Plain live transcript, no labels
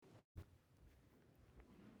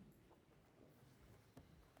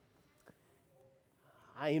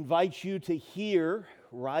I invite you to hear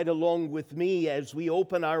right along with me as we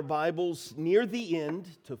open our Bibles near the end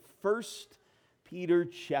to 1 Peter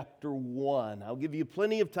chapter 1. I'll give you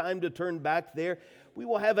plenty of time to turn back there. We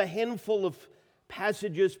will have a handful of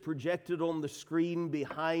passages projected on the screen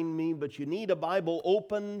behind me, but you need a Bible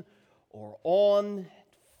open or on.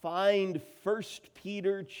 Find 1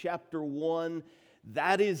 Peter chapter 1.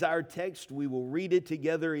 That is our text. We will read it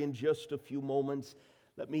together in just a few moments.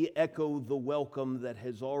 Let me echo the welcome that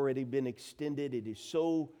has already been extended. It is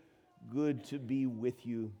so good to be with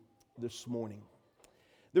you this morning.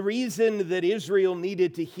 The reason that Israel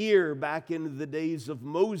needed to hear back in the days of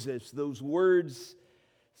Moses those words,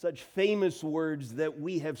 such famous words that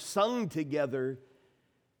we have sung together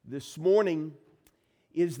this morning,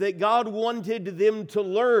 is that God wanted them to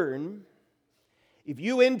learn, if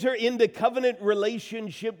you enter into covenant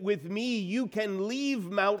relationship with me, you can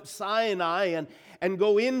leave Mount Sinai and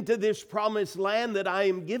go into this promised land that I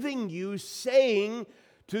am giving you, saying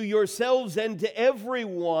to yourselves and to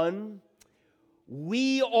everyone,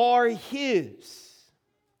 we are His,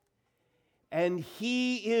 and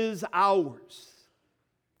He is ours.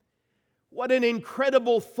 What an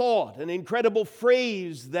incredible thought, an incredible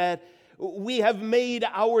phrase that we have made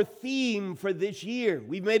our theme for this year.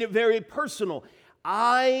 We've made it very personal.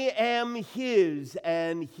 I am His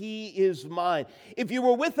and He is mine. If you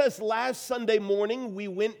were with us last Sunday morning, we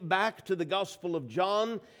went back to the Gospel of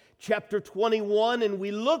John, chapter 21, and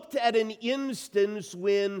we looked at an instance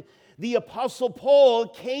when the Apostle Paul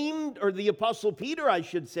came, or the Apostle Peter, I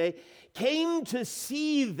should say, came to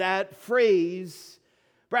see that phrase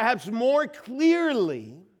perhaps more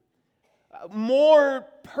clearly, more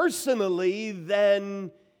personally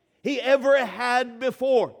than he ever had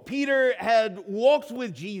before. Peter had walked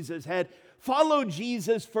with Jesus, had followed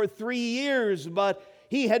Jesus for 3 years, but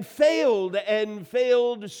he had failed and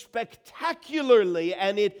failed spectacularly.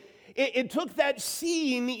 And it took that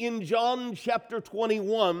scene in John chapter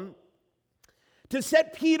 21 to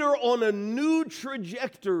set Peter on a new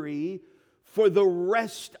trajectory for the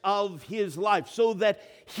rest of his life, so that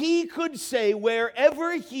he could say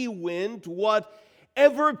wherever he went,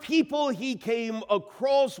 whatever people he came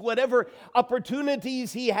across, whatever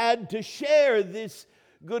opportunities he had to share this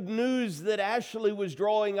good news that Ashley was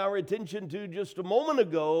drawing our attention to just a moment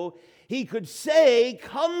ago, he could say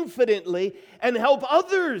confidently and help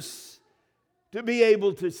others to be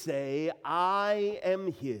able to say, I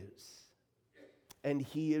am His and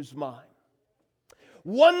He is mine.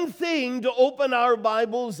 One thing to open our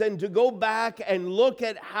Bibles and to go back and look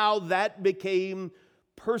at how that became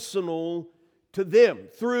personal to them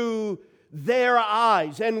through their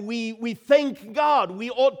eyes. And we thank God. We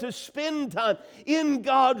ought to spend time in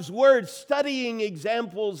God's Word studying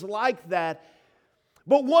examples like that.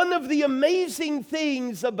 But one of the amazing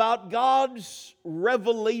things about God's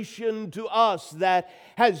revelation to us that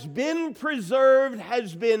has been preserved,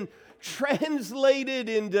 has been translated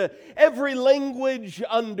into every language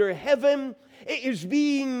under heaven, it is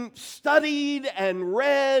being studied and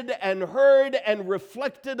read and heard and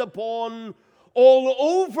reflected upon all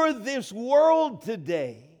over this world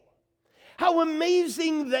today. How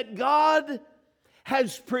amazing that God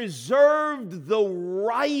has preserved the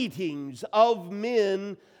writings of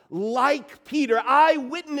men like Peter,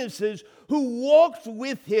 eyewitnesses who walked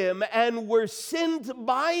with him and were sent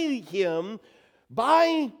by him,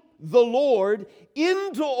 by the Lord,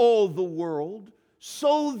 into all the world,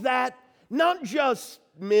 so that not just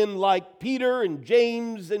men like Peter and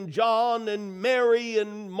James and John and Mary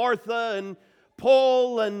and Martha and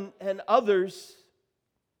Paul and others,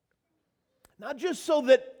 not just so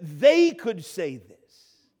that they could say this,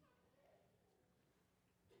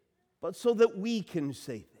 but so that we can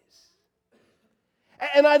say this.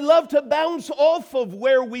 And I'd love to bounce off of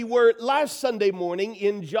where we were last Sunday morning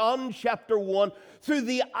in John chapter 1 through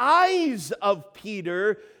the eyes of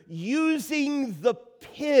Peter, using the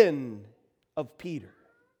pen of Peter.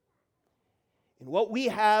 And what we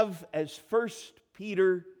have as 1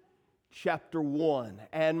 Peter chapter 1.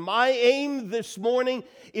 And my aim this morning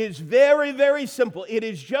is very, very simple. It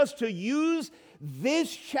is just to use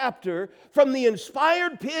this chapter from the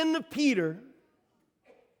inspired pen of Peter,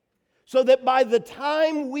 so that by the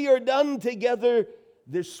time we are done together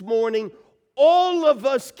this morning, all of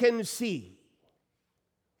us can see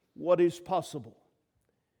what is possible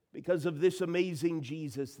because of this amazing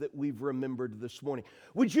Jesus that we've remembered this morning.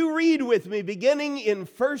 Would you read with me, beginning in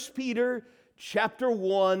 1 Peter chapter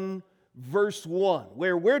 1, verse 1,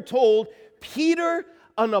 where we're told, Peter,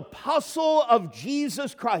 an apostle of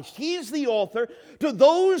Jesus Christ. He's the author. To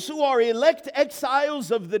those who are elect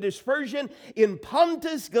exiles of the dispersion in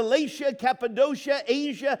Pontus, Galatia, Cappadocia,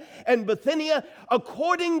 Asia, and Bithynia,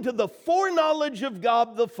 according to the foreknowledge of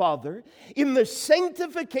God the Father, in the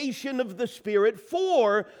sanctification of the Spirit,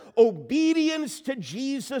 for obedience to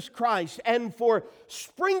Jesus Christ, and for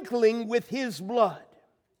sprinkling with His blood.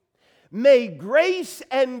 May grace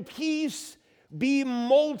and peace be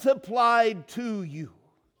multiplied to you.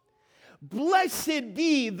 Blessed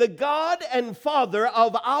be the God and Father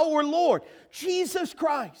of our Lord Jesus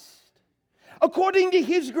Christ. According to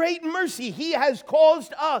His great mercy, He has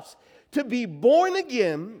caused us to be born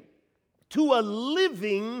again to a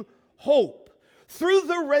living hope through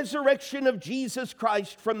the resurrection of Jesus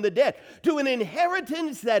Christ from the dead, to an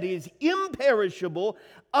inheritance that is imperishable,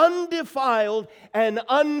 undefiled, and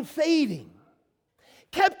unfading,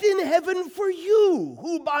 kept in heaven for you,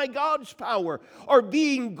 who by God's power are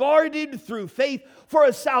being guarded through faith for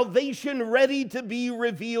a salvation ready to be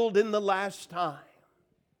revealed in the last time.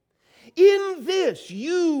 In this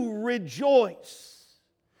you rejoice,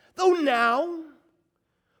 though now,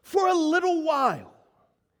 for a little while,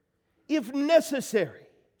 if necessary,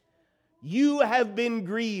 you have been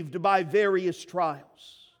grieved by various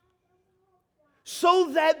trials,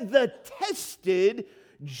 so that the tested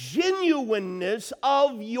genuineness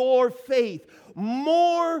of your faith,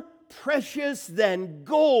 more precious than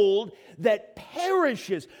gold that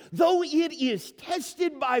perishes, though it is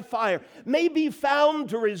tested by fire, may be found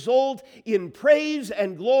to result in praise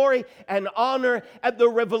and glory and honor at the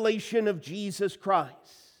revelation of Jesus Christ.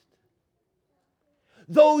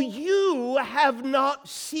 Though you have not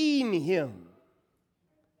seen Him,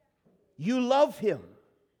 you love Him.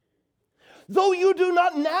 Though you do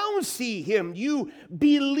not now see Him, you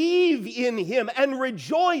believe in Him and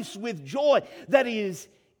rejoice with joy that is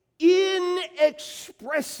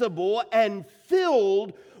inexpressible and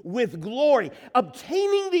filled with glory,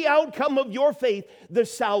 obtaining the outcome of your faith, the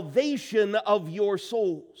salvation of your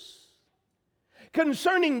souls.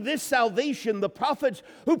 Concerning this salvation, the prophets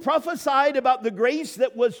who prophesied about the grace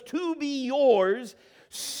that was to be yours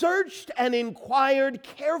searched and inquired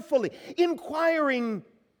carefully, inquiring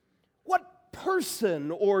what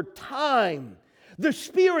person or time the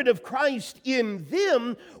Spirit of Christ in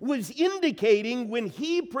them was indicating when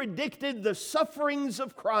He predicted the sufferings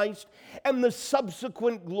of Christ and the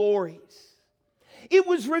subsequent glories. It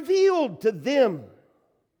was revealed to them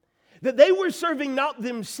that they were serving not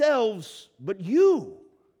themselves, but you,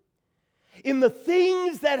 in the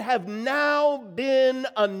things that have now been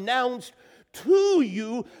announced to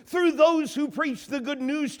you through those who preach the good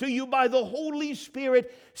news to you by the Holy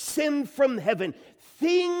Spirit sent from heaven,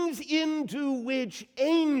 things into which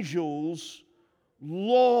angels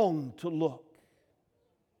long to look.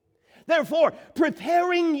 Therefore,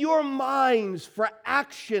 preparing your minds for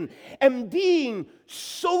action and being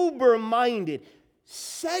sober-minded,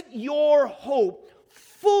 set your hope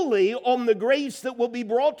fully on the grace that will be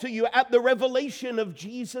brought to you at the revelation of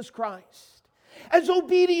Jesus Christ. As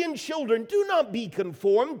obedient children, do not be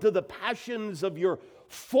conformed to the passions of your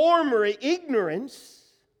former ignorance,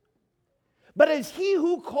 but as He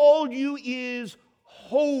who called you is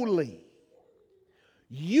holy,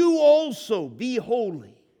 you also be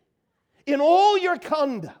holy in all your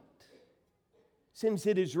conduct. Since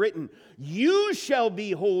it is written, you shall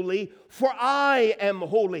be holy, for I am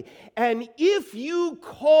holy. And if you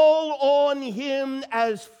call on Him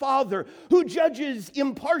as Father, who judges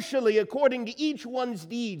impartially according to each one's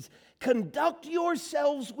deeds, conduct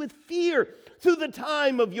yourselves with fear through the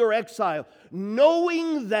time of your exile,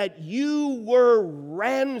 knowing that you were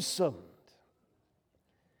ransomed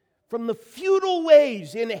from the futile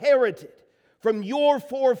ways inherited from your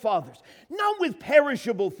forefathers, not with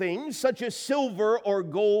perishable things such as silver or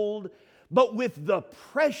gold, but with the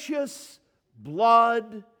precious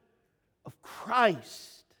blood of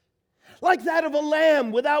Christ, like that of a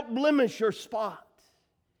lamb without blemish or spot.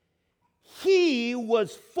 He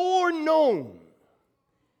was foreknown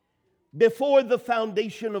before the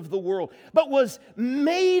foundation of the world, but was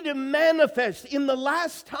made manifest in the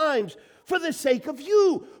last times for the sake of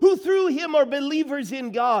you, who through Him are believers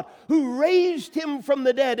in God, who raised Him from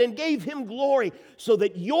the dead and gave Him glory, so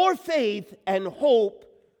that your faith and hope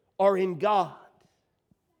are in God.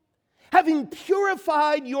 Having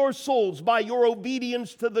purified your souls by your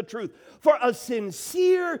obedience to the truth, for a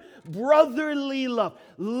sincere brotherly love,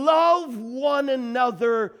 love one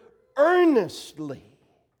another earnestly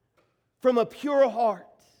from a pure heart,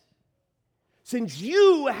 since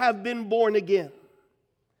you have been born again,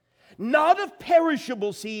 not of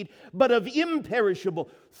perishable seed, but of imperishable,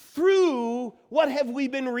 through what have we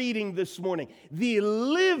been reading this morning? The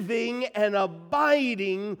living and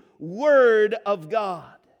abiding Word of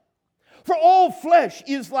God. For all flesh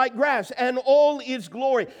is like grass, and all its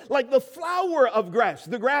glory like the flower of grass.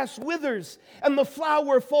 The grass withers, and the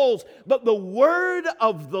flower falls, but the word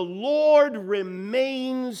of the Lord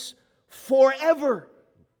remains forever.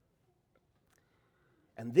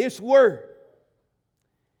 And this word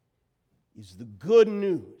is the good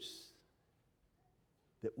news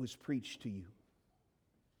that was preached to you.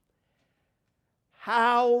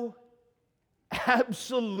 How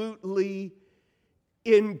absolutely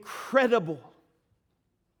incredible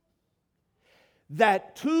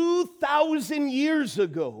that 2,000 years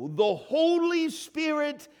ago, the Holy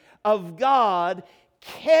Spirit of God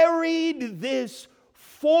carried this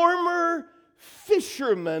former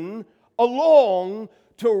fisherman along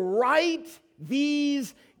to write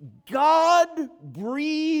these God-breathed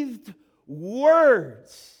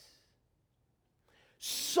words.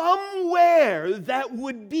 Somewhere that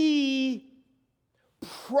would be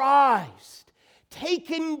prized,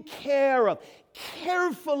 taken care of,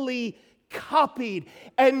 carefully copied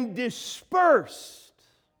and dispersed.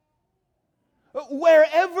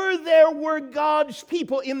 Wherever there were God's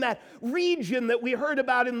people in that region that we heard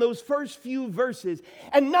about in those first few verses,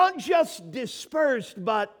 and not just dispersed,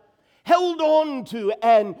 but held on to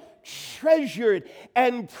and treasured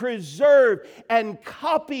and preserved and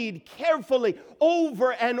copied carefully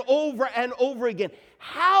over and over and over again.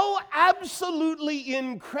 How absolutely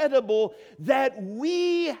incredible that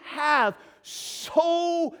we have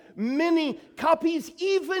so many copies,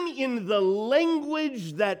 even in the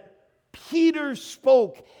language that Peter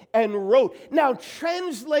spoke and wrote. Now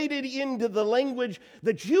translated into the language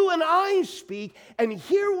that you and I speak, and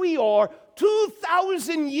here we are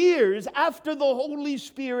 2,000 years after the Holy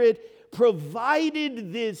Spirit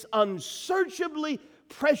provided this unsearchably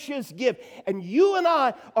precious gift. And you and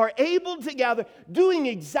I are able to gather doing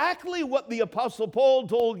exactly what the Apostle Paul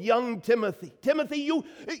told young Timothy. Timothy, you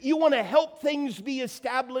want to help things be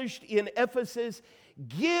established in Ephesus?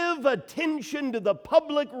 Give attention to the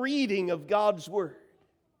public reading of God's Word.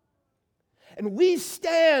 And we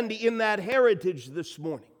stand in that heritage this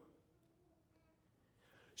morning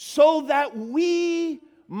so that we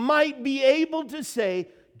might be able to say,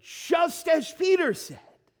 just as Peter said,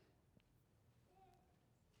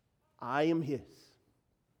 I am His,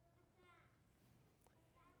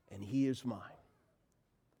 and He is mine.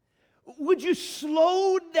 Would you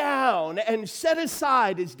slow down and set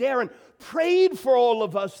aside, as Darren prayed for all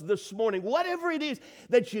of us this morning, whatever it is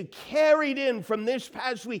that you carried in from this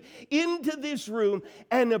past week into this room,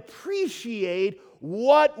 and appreciate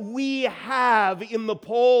what we have in the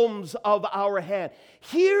palms of our hand.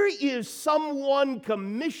 Here is someone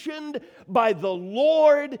commissioned by the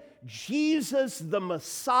Lord Jesus, the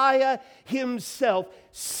Messiah Himself,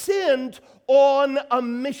 sent on a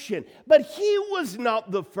mission. But He was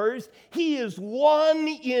not the first. He is one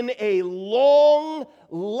in a long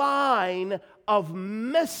line of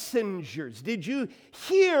messengers. Did you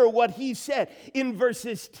hear what He said in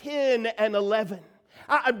verses 10 and 11?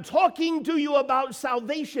 I'm talking to you about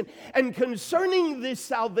salvation, and concerning this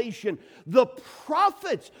salvation, the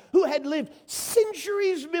prophets who had lived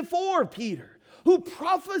centuries before Peter, who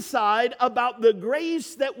prophesied about the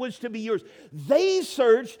grace that was to be yours, they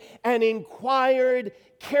searched and inquired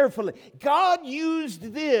carefully. God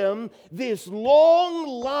used them, this long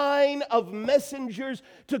line of messengers,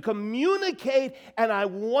 to communicate, and I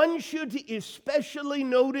want you to especially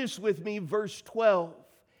notice with me verse 12.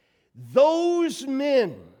 Those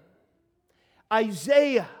men,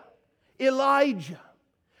 Isaiah, Elijah,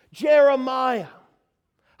 Jeremiah,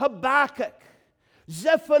 Habakkuk,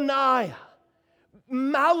 Zephaniah,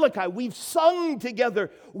 Malachi. We've sung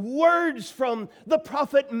together words from the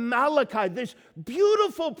prophet Malachi, this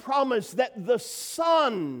beautiful promise that the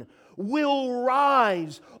sun will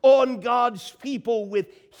rise on God's people with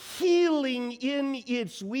healing in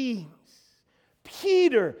its wings.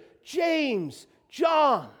 Peter, James,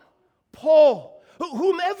 John, Paul,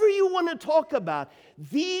 whomever you want to talk about,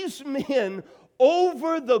 these men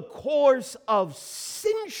over the course of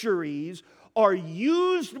centuries are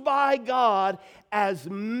used by God as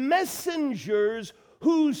messengers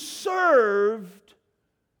who served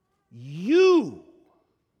you.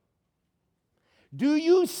 Do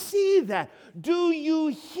you see that? Do you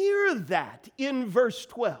hear that in verse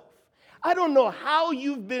 12? I don't know how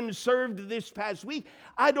you've been served this past week.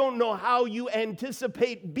 I don't know how you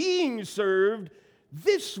anticipate being served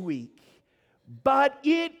this week. but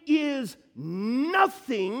it is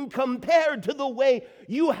nothing compared to the way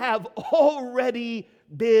you have already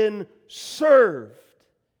been served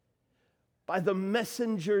by the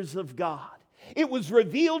messengers of God. It was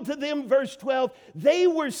revealed to them, verse 12, they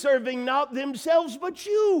were serving not themselves but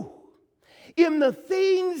you in the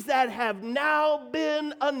things that have now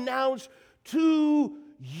been announced to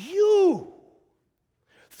you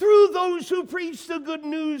through those who preach the good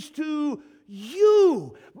news to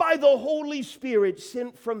you by the Holy Spirit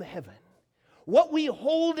sent from heaven. What we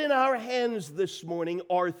hold in our hands this morning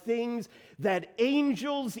are things that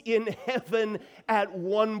angels in heaven at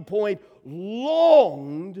one point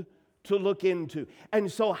longed to look into.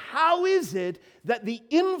 And so how is it that the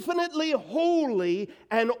infinitely holy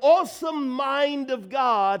and awesome mind of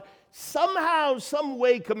God somehow, some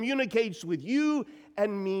way communicates with you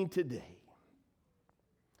and me today?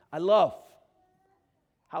 I love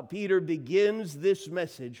how Peter begins this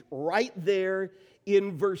message right there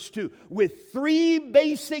in verse 2 with 3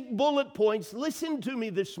 basic bullet points, listen to me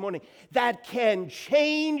this morning, that can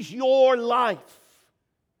change your life.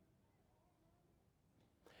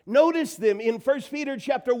 Notice them in 1 Peter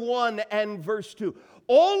chapter 1 and verse 2.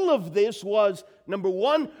 All of this was, number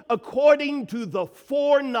 1, according to the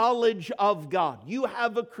foreknowledge of God. You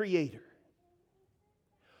have a Creator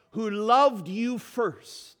who loved you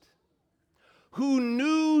first, who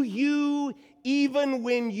knew you even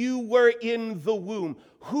when you were in the womb,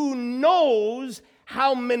 who knows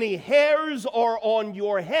how many hairs are on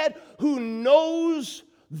your head, who knows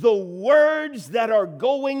the words that are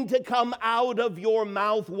going to come out of your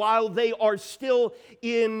mouth while they are still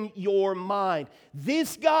in your mind.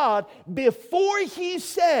 This God, before He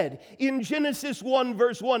said in Genesis 1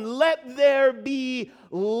 verse 1, let there be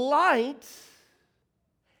light,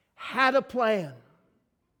 had a plan.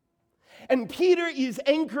 And Peter is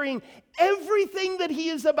anchoring everything that he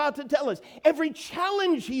is about to tell us, every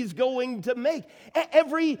challenge he's going to make,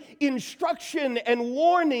 every instruction and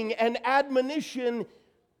warning and admonition.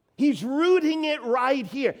 He's rooting it right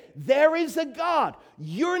here. There is a God.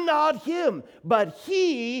 You're not Him, but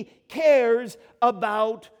He cares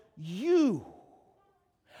about you.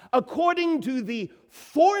 According to the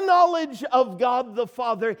foreknowledge of God the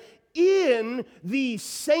Father, in the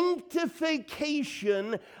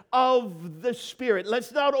sanctification of the Spirit.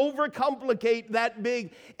 Let's not overcomplicate that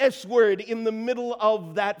big S word in the middle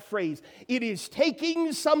of that phrase. It is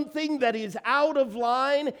taking something that is out of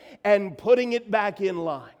line and putting it back in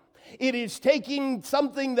line. It is taking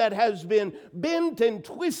something that has been bent and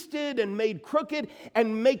twisted and made crooked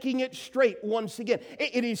and making it straight once again.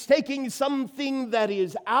 It is taking something that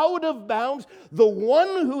is out of bounds, the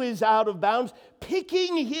one who is out of bounds,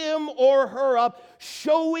 picking him or her up,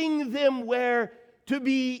 showing them where to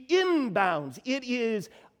be in bounds. It is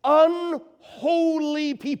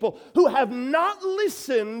unholy people who have not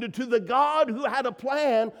listened to the God who had a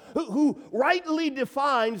plan, who rightly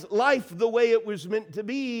defines life the way it was meant to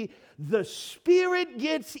be. The Spirit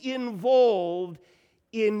gets involved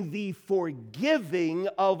in the forgiving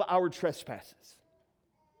of our trespasses,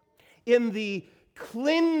 in the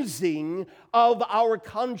cleansing of our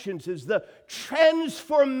consciences, the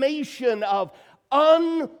transformation of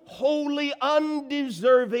unholy,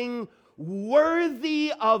 undeserving,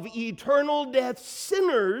 worthy of eternal death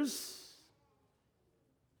sinners,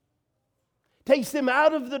 takes them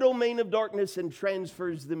out of the domain of darkness and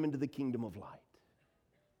transfers them into the kingdom of light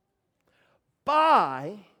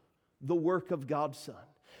by the work of God's Son.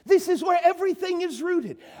 This is where everything is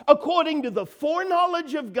rooted. According to the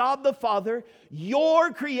foreknowledge of God the Father,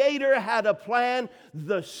 your Creator had a plan.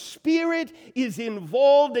 The Spirit is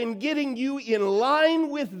involved in getting you in line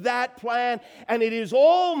with that plan, and it is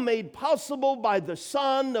all made possible by the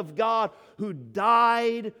Son of God who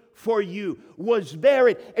died for you, was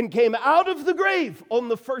buried, and came out of the grave on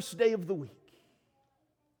the first day of the week,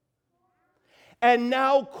 and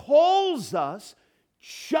now calls us,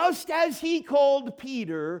 just as He called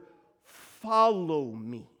Peter, follow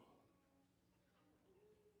me.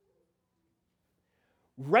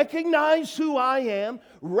 Recognize who I am.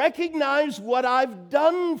 Recognize what I've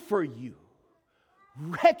done for you.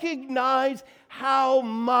 Recognize how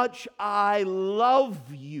much I love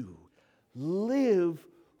you. Live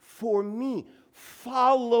for me.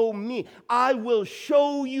 Follow me. I will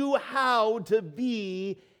show you how to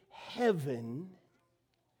be heaven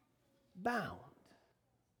bound.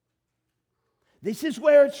 This is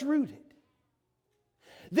where it's rooted.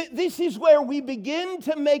 This is where we begin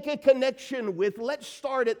to make a connection with, let's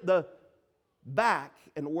start at the back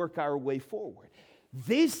and work our way forward.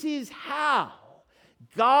 This is how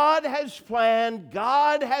God has planned,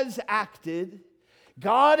 God has acted,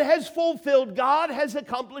 God has fulfilled, God has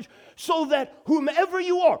accomplished, so that whomever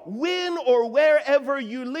you are, when or wherever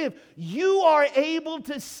you live, you are able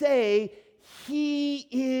to say, He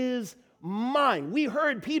is mine. We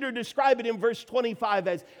heard Peter describe it in verse 25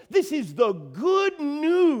 as, this is the good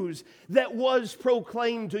news that was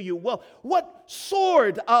proclaimed to you. Well, what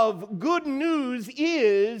sort of good news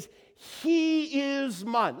is He is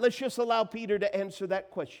mine? Let's just allow Peter to answer that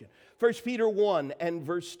question. 1 Peter 1 and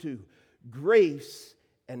verse 2. Grace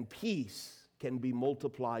and peace can be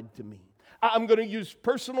multiplied to me. I'm going to use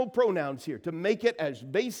personal pronouns here to make it as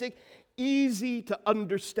basic, easy to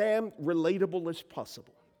understand, relatable as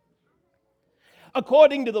possible.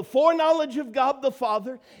 According to the foreknowledge of God the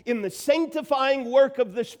Father, in the sanctifying work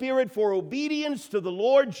of the Spirit for obedience to the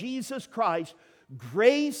Lord Jesus Christ,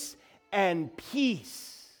 grace and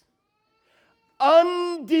peace,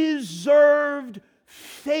 undeserved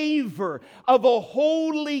favor of a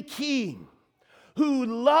holy King who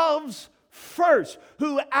loves first,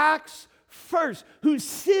 who acts first, who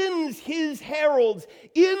sends His heralds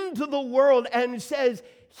into the world and says,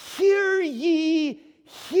 hear ye,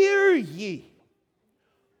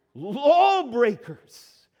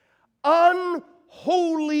 lawbreakers,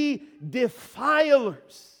 unholy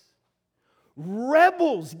defilers,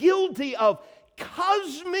 rebels guilty of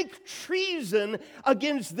cosmic treason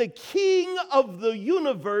against the King of the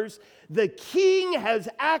universe. The King has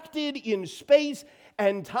acted in space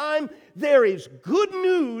and time. There is good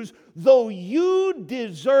news, though you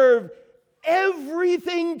deserve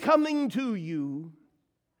everything coming to you.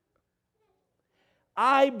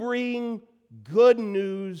 I bring good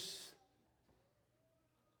news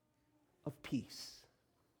of peace.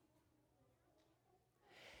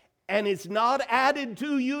 And it's not added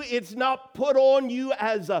to you. It's not put on you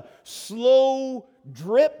as a slow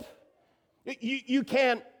drip. You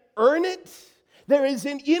can't earn it. There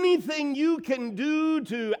isn't anything you can do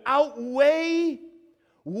to outweigh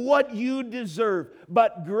what you deserve.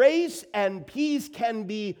 But grace and peace can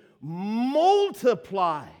be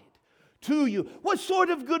multiplied to you. What sort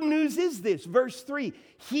of good news is this? Verse 3,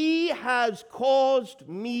 He has caused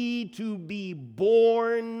me to be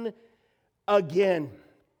born again.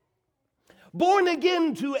 Born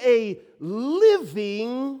again to a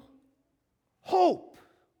living hope.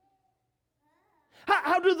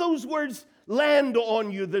 How do those words land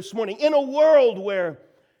on you this morning? In a world where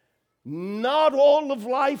not all of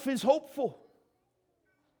life is hopeful,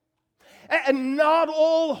 and not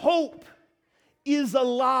all hope is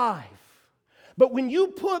alive. But when you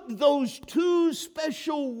put those two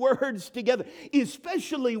special words together,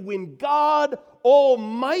 especially when God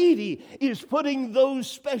Almighty is putting those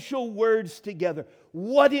special words together,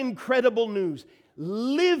 what incredible news.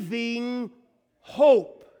 Living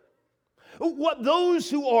hope. What those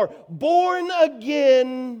who are born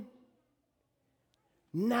again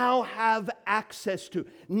now have access to.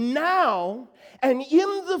 Now and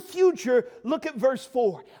in the future, look at verse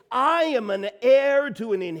 4. I am an heir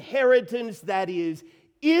to an inheritance that is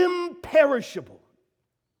imperishable.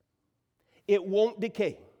 It won't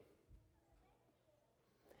decay.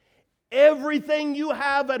 Everything you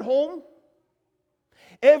have at home,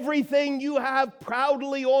 everything you have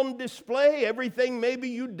proudly on display, everything maybe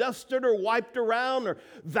you dusted or wiped around or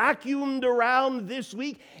vacuumed around this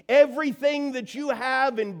week, everything that you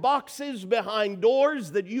have in boxes behind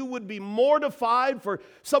doors that you would be mortified for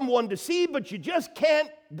someone to see, but you just can't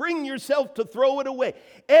bring yourself to throw it away.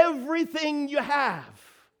 Everything you have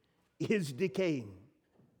is decaying.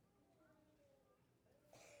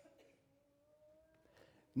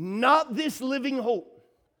 Not this living hope.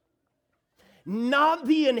 Not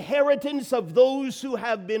the inheritance of those who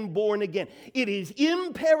have been born again. It is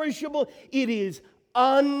imperishable. It is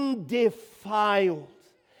undefiled.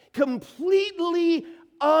 Completely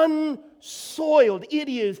unsoiled. It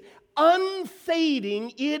is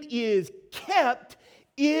unfading. It is kept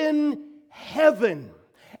in heaven.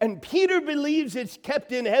 And Peter believes it's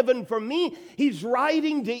kept in heaven for me. He's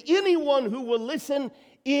writing to anyone who will listen.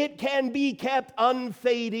 It can be kept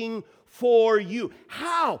unfading for you.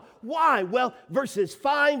 How? Why? Well, verses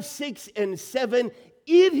 5, 6, and 7,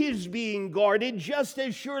 it is being guarded just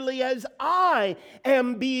as surely as I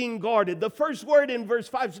am being guarded. The first word in verse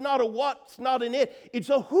 5 is not a what, it's not an it, it's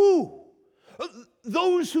a who.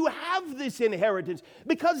 Those who have this inheritance,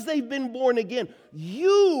 because they've been born again,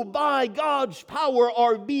 you by God's power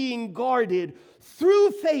are being guarded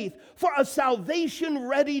through faith for a salvation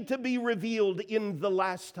ready to be revealed in the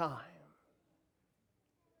last time.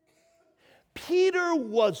 Peter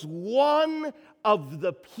was one of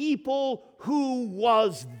the people who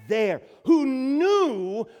was there, who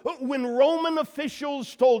knew when Roman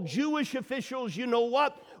officials told Jewish officials, you know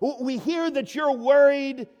what? We hear that you're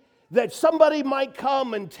worried that somebody might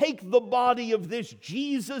come and take the body of this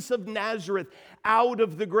Jesus of Nazareth out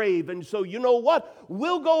of the grave. And so, you know what?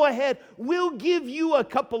 We'll go ahead. We'll give you a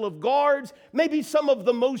couple of guards, maybe some of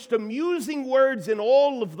the most amusing words in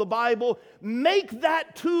all of the Bible. Make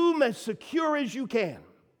that tomb as secure as you can.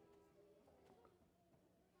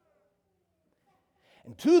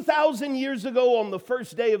 And 2,000 years ago, on the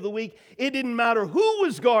first day of the week, it didn't matter who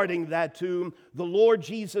was guarding that tomb, the Lord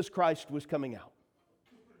Jesus Christ was coming out.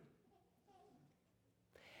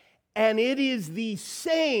 And it is the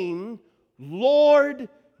same Lord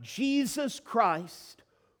Jesus Christ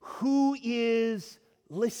who is,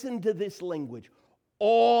 listen to this language,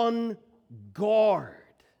 on guard.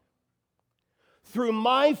 Through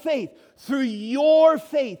my faith, through your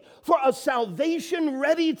faith, for a salvation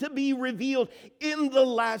ready to be revealed in the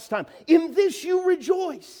last time. In this you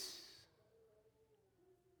rejoice.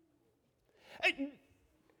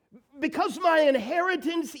 Because my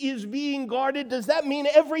inheritance is being guarded, does that mean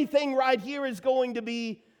everything right here is going to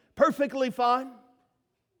be perfectly fine?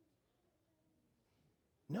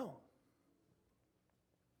 No.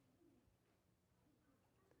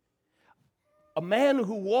 A man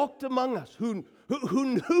who walked among us, who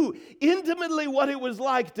knew intimately what it was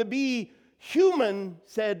like to be human,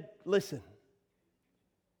 said, listen,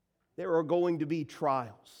 there are going to be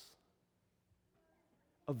trials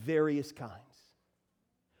of various kinds.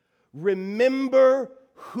 Remember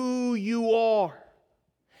who you are.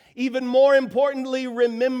 Even more importantly,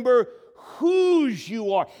 remember whose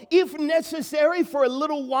you are. If necessary, for a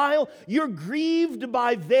little while, you're grieved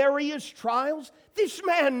by various trials. This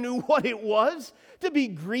man knew what it was to be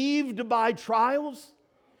grieved by trials.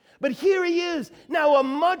 But here he is, now a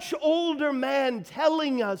much older man,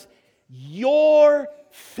 telling us, your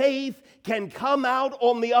faith can come out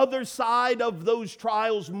on the other side of those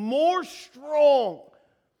trials more strong,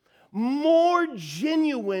 more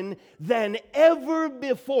genuine than ever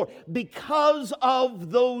before because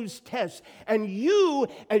of those tests. And you,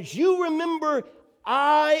 as you remember,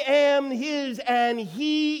 I am his and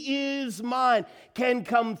he is mine, can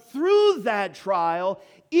come through that trial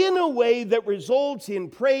in a way that results in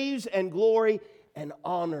praise and glory and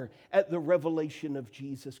honor at the revelation of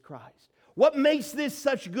Jesus Christ. What makes this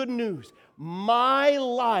such good news? My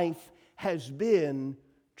life has been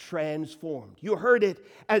transformed. You heard it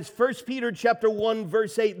as 1 Peter chapter 1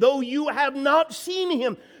 verse 8. Though you have not seen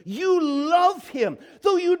him, you love him.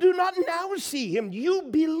 Though you do not now see him, you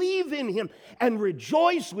believe in him and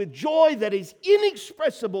rejoice with joy that is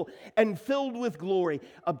inexpressible and filled with glory,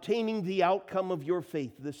 obtaining the outcome of your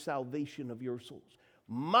faith, the salvation of your souls.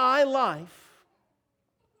 My life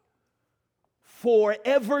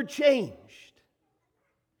forever changed.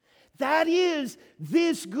 That is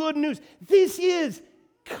this good news. This is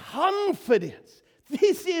confidence.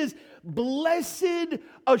 This is blessed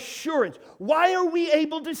assurance. Why are we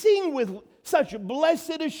able to sing with such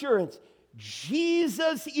blessed assurance?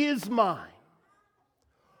 Jesus is mine.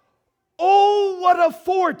 Oh, what a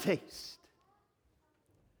foretaste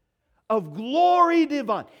of glory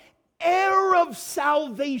divine, heir of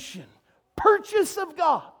salvation, purchase of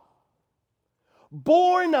God,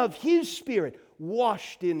 born of his Spirit,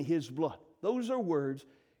 washed in his blood. Those are words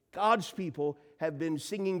God's people have been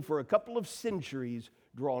singing for a couple of centuries,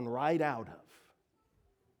 drawn right out of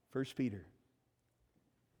 1 Peter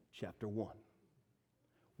chapter 1.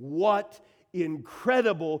 What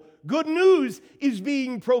incredible good news is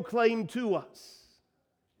being proclaimed to us.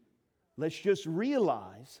 Let's just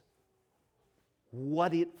realize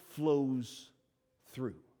what it flows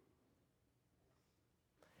through.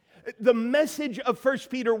 The message of 1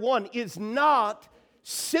 Peter 1 is not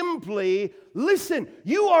simply, listen,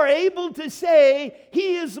 you are able to say,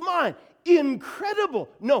 he is mine. Incredible.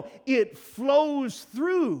 No, it flows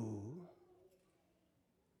through,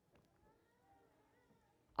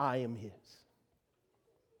 I am his.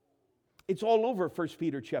 It's all over 1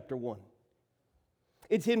 Peter chapter 1.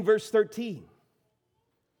 It's in verse 13.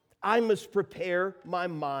 I must prepare my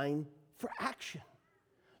mind for action.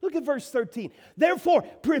 Look at verse 13. Therefore,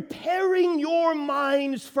 preparing your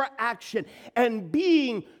minds for action and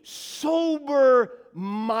being sober-minded.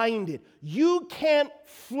 You can't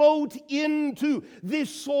float into this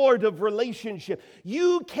sort of relationship.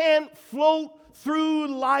 You can't float through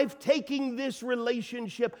life taking this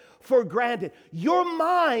relationship for granted. Your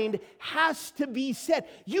mind has to be set.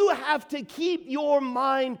 You have to keep your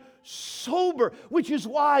mind sober, which is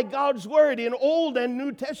why God's Word in Old and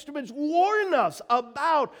New Testaments warn us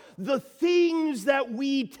about the things that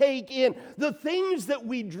we take in, the things that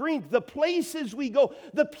we drink, the places we go,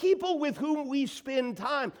 the people with whom we spend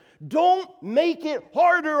time. Don't make it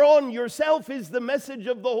harder on yourself is the message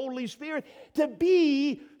of the Holy Spirit. To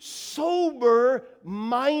be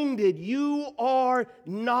sober-minded. You are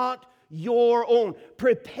not your own.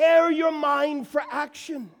 Prepare your mind for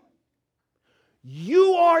action.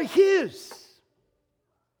 You are His.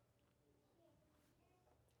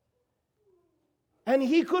 And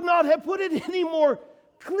He could not have put it any more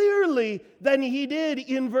clearly than He did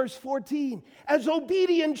in verse 14. As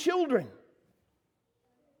obedient children,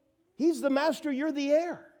 He's the master, you're the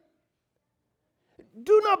heir.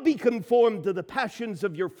 Do not be conformed to the passions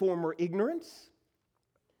of your former ignorance.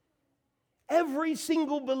 Every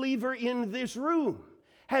single believer in this room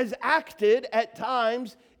has acted at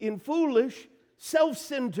times in foolish,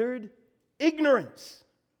 self-centered ignorance.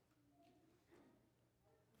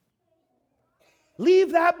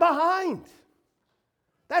 Leave that behind.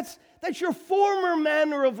 That's your former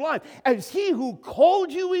manner of life. As He who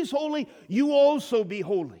called you is holy, you also be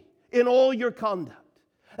holy in all your conduct.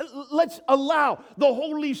 Let's allow the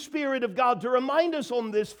Holy Spirit of God to remind us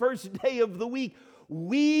on this first day of the week,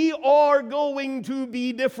 we are going to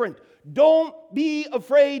be different. Don't be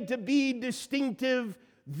afraid to be distinctive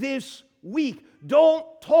this week. Don't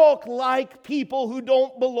talk like people who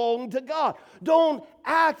don't belong to God. Don't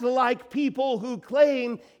act like people who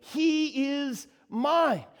claim He is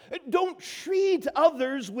mine. Don't treat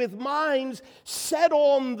others with minds set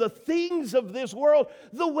on the things of this world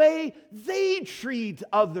the way they treat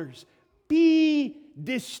others. Be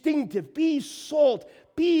distinctive, be salt,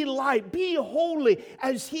 be light, be holy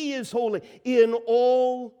as He is holy in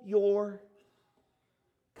all your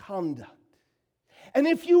conduct. And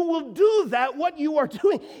if you will do that, what you are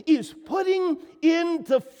doing is putting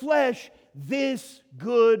into flesh this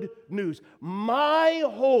good news. My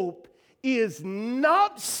hope is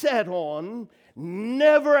not set on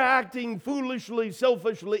never acting foolishly,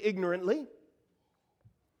 selfishly, ignorantly.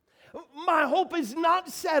 My hope is not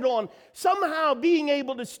set on somehow being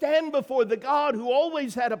able to stand before the God who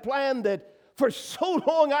always had a plan that for so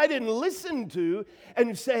long I didn't listen to,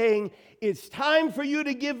 and saying, it's time for you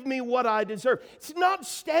to give me what I deserve. It's not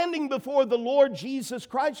standing before the Lord Jesus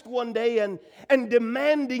Christ one day and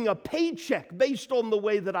demanding a paycheck based on the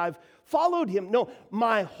way that I've followed Him. No,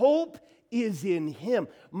 my hope is in Him.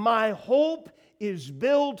 My hope is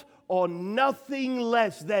built on nothing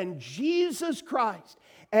less than Jesus Christ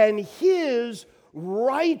and His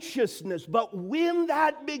righteousness. But when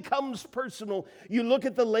that becomes personal, you look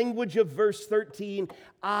at the language of verse 13,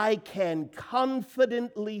 I can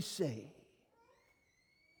confidently say,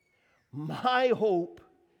 my hope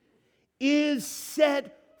is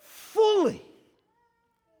set fully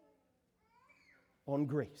on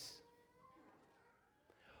grace.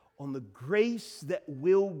 On the grace that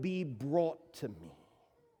will be brought to me.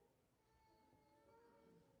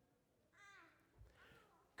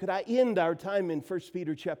 Could I end our time in 1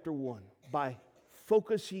 Peter chapter 1 by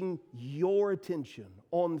focusing your attention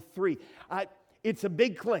on 3? It's a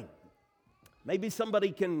big claim. Maybe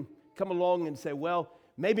somebody can come along and say, well,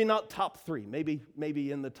 maybe not top 3,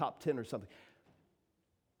 maybe in the top 10 or something.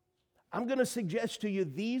 I'm going to suggest to you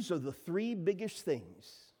these are the 3 biggest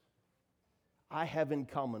things I have in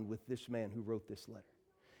common with this man who wrote this letter.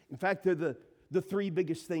 In fact, they're the 3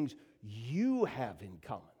 biggest things you have in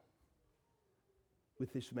common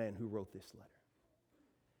with this man who wrote this letter.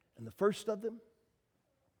 And the first of them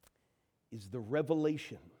is the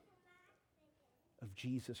revelation of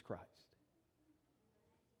Jesus Christ.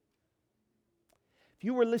 If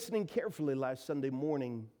you were listening carefully last Sunday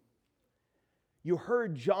morning, you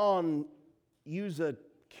heard John use a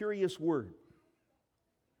curious word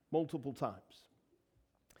multiple times.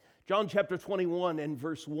 John chapter 21 and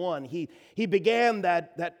verse 1, he began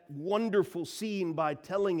that wonderful scene by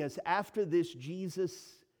telling us after this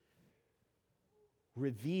Jesus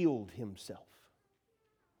revealed Himself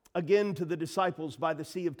again to the disciples by the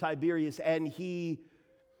Sea of Tiberias, and He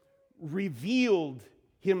revealed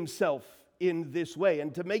Himself in this way.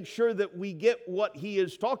 And to make sure that we get what he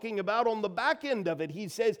is talking about on the back end of it, he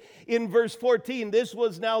says in verse 14, this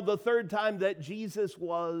was now the 3rd time that Jesus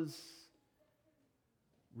was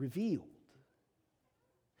revealed.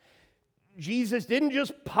 Jesus didn't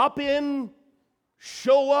just pop in,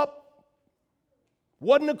 show up,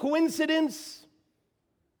 wasn't a coincidence.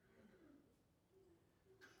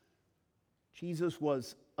 Jesus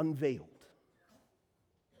was unveiled.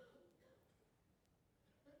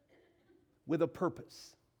 with a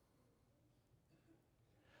purpose,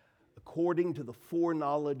 according to the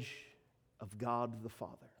foreknowledge of God the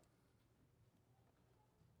Father.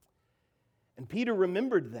 And Peter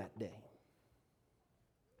remembered that day.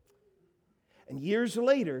 And years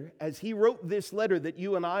later, as he wrote this letter that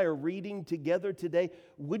you and I are reading together today,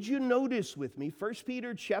 would you notice with me, 1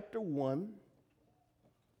 Peter chapter 1,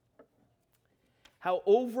 how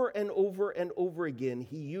over and over and over again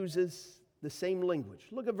he uses the same language.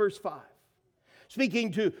 Look at verse 5.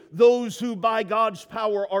 Speaking to those who by God's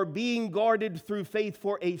power are being guarded through faith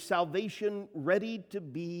for a salvation ready to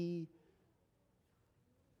be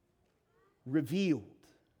revealed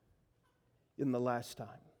in the last time.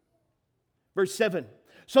 Verse 7,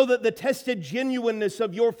 so that the tested genuineness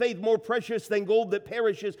of your faith, more precious than gold that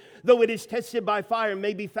perishes, though it is tested by fire,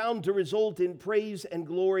 may be found to result in praise and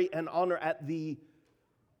glory and honor at the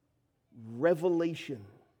revelation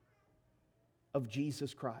of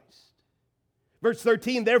Jesus Christ. Verse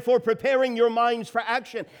 13, therefore preparing your minds for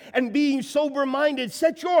action and being sober-minded,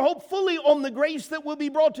 set your hope fully on the grace that will be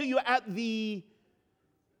brought to you at the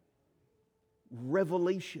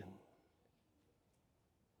revelation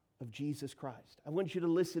of Jesus Christ. I want you to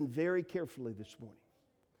listen very carefully this morning.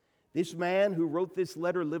 This man who wrote this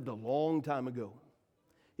letter lived a long time ago.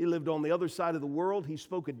 He lived on the other side of the world. He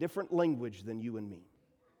spoke a different language than you and me.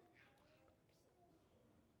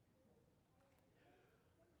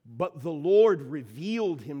 But the Lord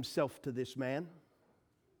revealed himself to this man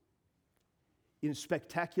in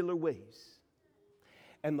spectacular ways.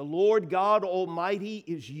 And the Lord God Almighty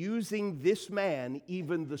is using this man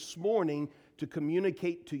even this morning to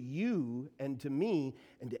communicate to you and to me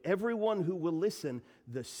and to everyone who will listen.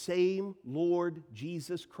 The same Lord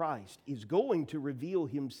Jesus Christ is going to reveal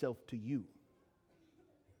himself to you.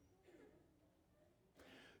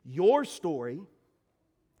 Your story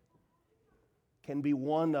can be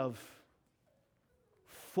one of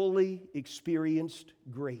fully experienced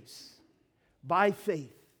grace, by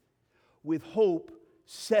faith, with hope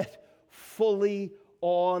set fully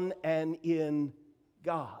on and in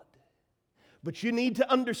God. But you need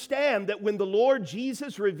to understand that when the Lord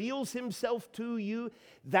Jesus reveals himself to you,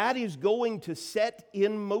 that is going to set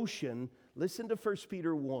in motion, listen to 1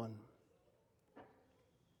 Peter 1,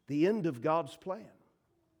 the end of God's plan.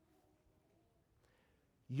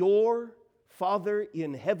 Your Father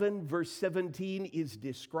in heaven, verse 17, is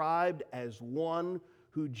described as one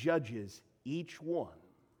who judges each one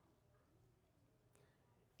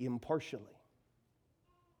impartially,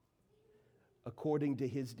 according to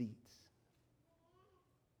his deeds.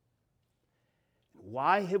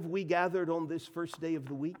 Why have we gathered on this first day of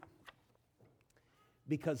the week?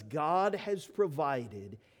 Because God has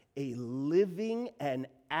provided a living and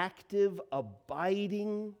active,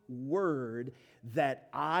 abiding word that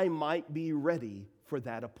I might be ready for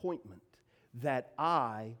that appointment, that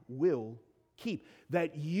I will keep,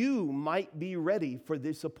 that you might be ready for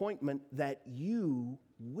this appointment that you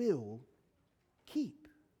will keep.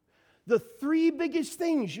 The three biggest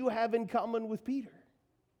things you have in common with Peter.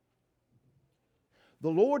 The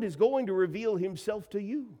Lord is going to reveal himself to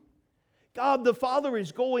you. God the Father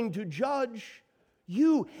is going to judge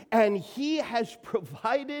you. And he has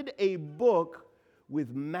provided a book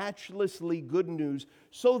with matchlessly good news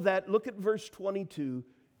so that, look at verse 22,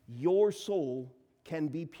 your soul can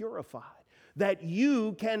be purified. That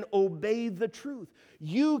you can obey the truth.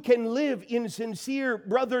 You can live in sincere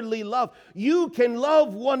brotherly love. You can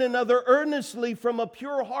love one another earnestly from a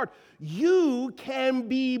pure heart. You can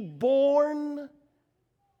be born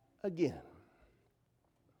again.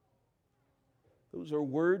 Those are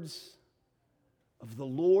words of the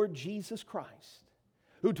Lord Jesus Christ,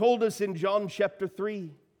 who told us in John chapter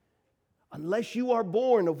 3, unless you are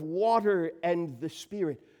born of water and the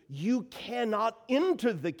Spirit, you cannot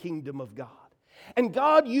enter the kingdom of God. And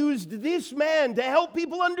God used this man to help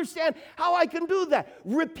people understand how I can do that.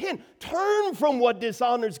 Repent, turn from what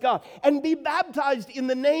dishonors God, and be baptized in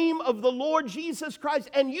the name of the Lord Jesus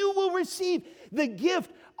Christ, and you will receive the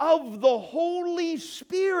gift of the Holy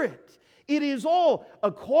Spirit. It is all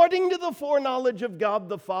according to the foreknowledge of God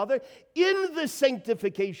the Father in the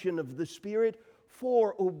sanctification of the Spirit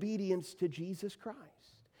for obedience to Jesus Christ.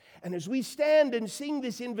 And as we stand and sing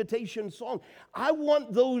this invitation song, I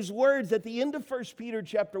want those words at the end of 1 Peter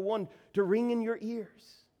chapter 1 to ring in your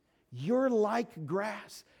ears. You're like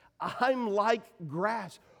grass. I'm like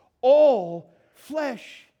grass. All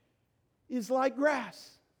flesh is like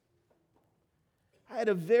grass. I had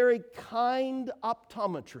a very kind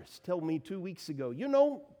optometrist tell me 2 weeks ago, you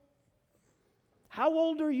know, how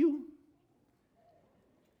old are you?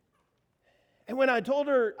 And when I told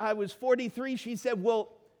her I was 43, she said,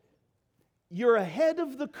 well, you're ahead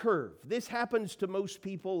of the curve. This happens to most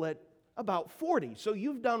people at about 40, so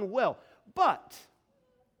you've done well. But,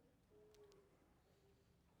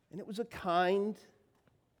 and it was a kind,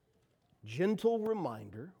 gentle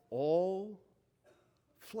reminder, all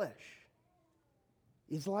flesh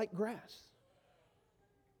is like grass.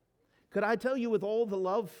 Could I tell you with all the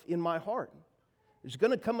love in my heart, there's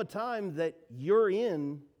going to come a time that you're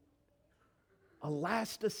in a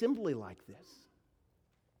last assembly like this.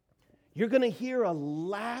 You're going to hear a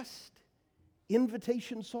last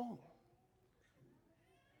invitation song.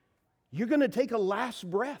 You're going to take a last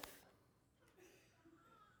breath.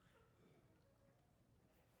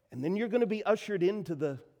 And then you're going to be ushered into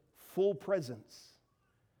the full presence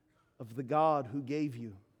of the God who gave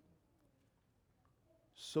you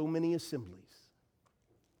so many assemblies,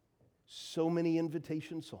 so many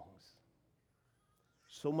invitation songs,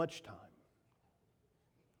 so much time.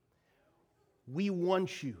 We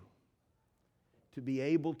want you to be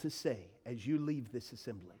able to say, as you leave this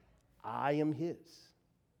assembly, I am His,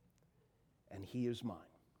 and He is mine.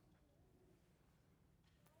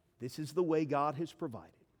 This is the way God has provided.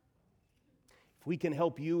 If we can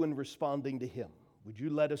help you in responding to Him, would you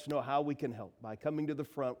let us know how we can help by coming to the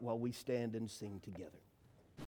front while we stand and sing together?